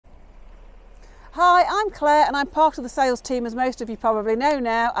Hi, I'm Claire and I'm part of the sales team, as most of you probably know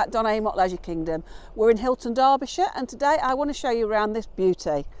now, at Dine Leisure Kingdom. We're in Hilton, Derbyshire, and today I want to show you around this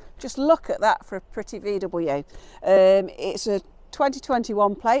beauty. Just look at that for a pretty VW. It's a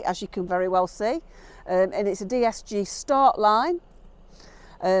 2021 plate, as you can very well see, and it's a DSG STARTLINE.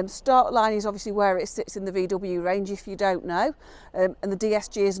 STARTLINE is obviously where it sits in the VW range, if you don't know, and the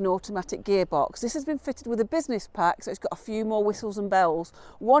DSG is an automatic gearbox. This has been fitted with a business pack, so it's got a few more whistles and bells.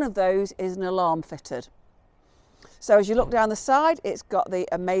 One of those is an alarm fitted. So as you look down the side, it's got the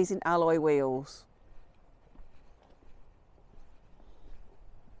amazing alloy wheels.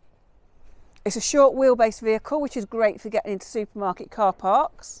 It's a short wheelbase vehicle, which is great for getting into supermarket car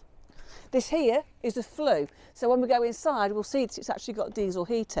parks. This here is a flue, so when we go inside we'll see that it's actually got diesel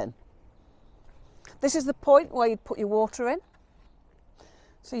heating. This is the point where you'd put your water in.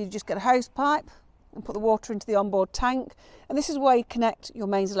 So you just get a hose pipe and put the water into the onboard tank, and this is where you connect your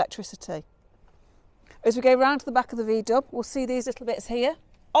mains electricity. As we go round to the back of the VW, we'll see these little bits here.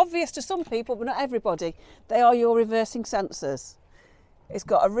 Obvious to some people, but not everybody. They are your reversing sensors. It's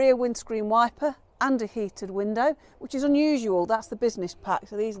got a rear windscreen wiper and a heated window, which is unusual. That's the business pack,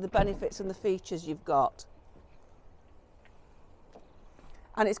 so these are the benefits and the features you've got.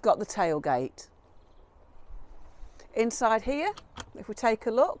 And it's got the tailgate. Inside here, if we take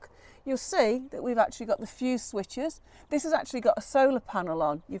a look, you'll see that we've actually got the fuse switches. This has actually got a solar panel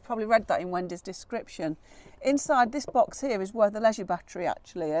on. You've probably read that in Wendy's description. Inside this box here is where the leisure battery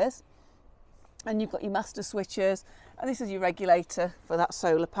actually is. And you've got your master switches, and this is your regulator for that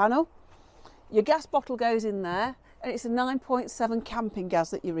solar panel. Your gas bottle goes in there, and it's a 9.7 camping gas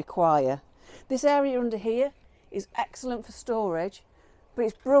that you require. This area under here is excellent for storage, but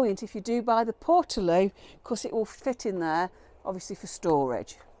it's brilliant if you do buy the Portaloo, because it will fit in there, obviously, for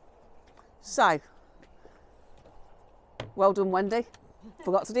storage. So, well done, Wendy.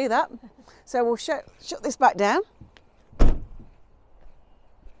 Forgot to do that. So we'll shut this back down.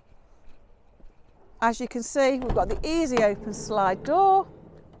 As you can see, we've got the easy open slide door.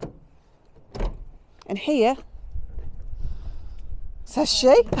 And here, says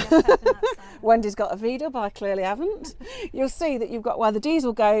she, Wendy's got a VW, I clearly haven't. You'll see that you've got where the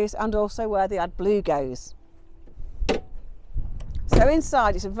diesel goes and also where the AdBlue goes. So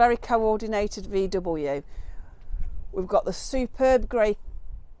inside it's a very coordinated VW. We've got the superb grey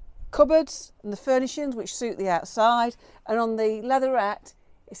cupboards and the furnishings which suit the outside, and on the leatherette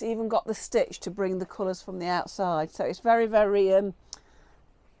it's even got the stitch to bring the colours from the outside. So it's very, very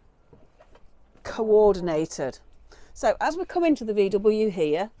coordinated. So as we come into the VW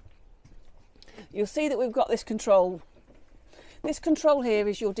here, you'll see that we've got this control. This control here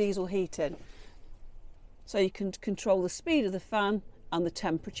is your diesel heating. So you can control the speed of the fan and the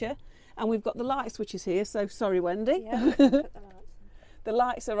temperature. And we've got the light switches here. So sorry, Wendy. Yeah, the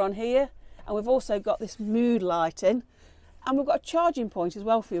lights are on here. And we've also got this mood lighting. And we've got a charging point as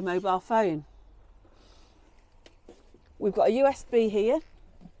well for your mobile phone. We've got a USB here,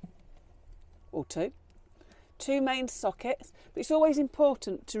 or two main sockets, but it's always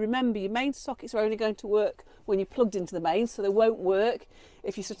important to remember your main sockets are only going to work when you're plugged into the mains, so they won't work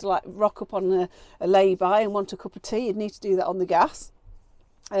if you sort of like rock up on a lay-by and want a cup of tea. You'd need to do that on the gas.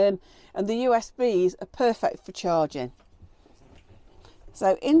 And the USBs are perfect for charging.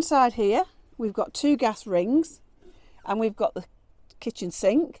 So inside here we've got two gas rings, and we've got the kitchen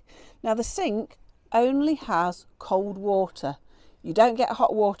sink. Now the sink only has cold water. You don't get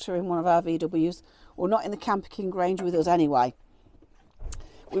hot water in one of our VWs, or not in the Camperking range with us anyway.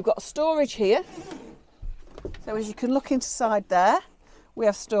 We've got storage here. So as you can look inside there, we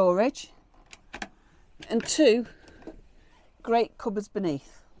have storage and two great cupboards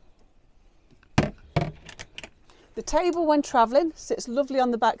beneath. The table when travelling sits lovely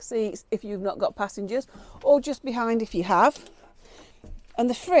on the back seats if you've not got passengers, or just behind if you have. And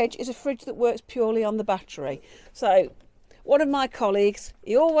the fridge is a fridge that works purely on the battery. So one of my colleagues,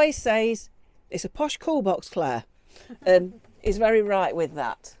 he always says, it's a posh cool box, Claire. Is very right with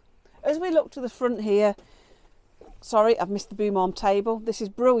that. As we look to the front here, sorry, I've missed the boom arm table. This is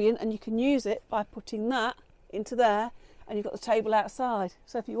brilliant, and you can use it by putting that into there, and you've got the table outside.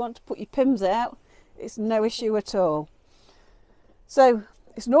 So if you want to put your Pims out, it's no issue at all. So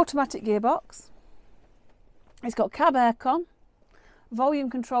it's an automatic gearbox. It's got cab aircon, volume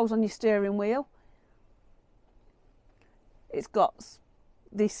controls on your steering wheel. It's got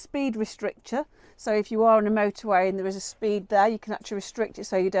the speed restrictor, so if you are on a motorway and there is a speed there, you can actually restrict it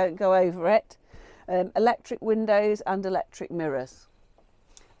so you don't go over it. Electric windows and electric mirrors.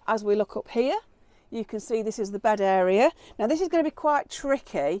 As we look up here, you can see this is the bed area. Now this is going to be quite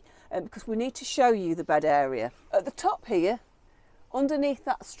tricky because we need to show you the bed area. At the top here, underneath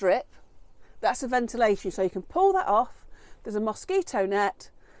that strip, that's the ventilation, so you can pull that off. There's a mosquito net,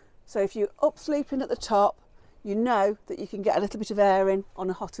 so if you're up sleeping at the top, you know that you can get a little bit of air in on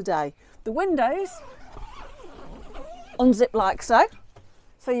a hotter day. The windows unzip like so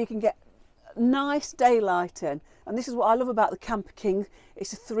you can get nice daylight in. And this is what I love about the Camperking.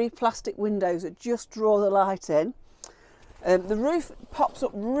 It's the 3 plastic windows that just draw the light in. The roof pops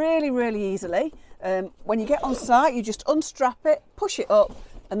up really easily. When you get on site, you just unstrap it, push it up,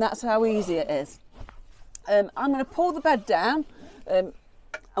 and that's how easy it is. I'm going to pull the bed down, and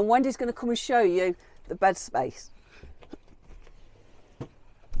Wendy's going to come and show you the bed space.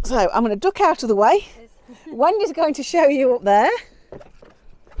 So I'm going to duck out of the way. Wendy's going to show you up there,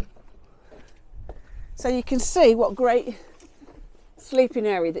 so you can see what great sleeping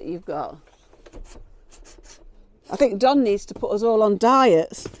area that you've got. I think Don needs to put us all on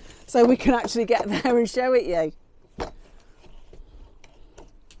diets so we can actually get there and show it you.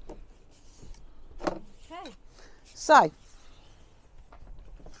 Okay. So,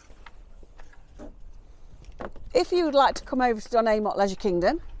 if you would like to come over to Don Amott Leisure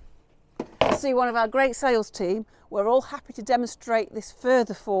Kingdom and see one of our great sales team, we're all happy to demonstrate this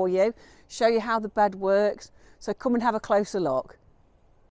further for you, show you how the bed works, so come and have a closer look.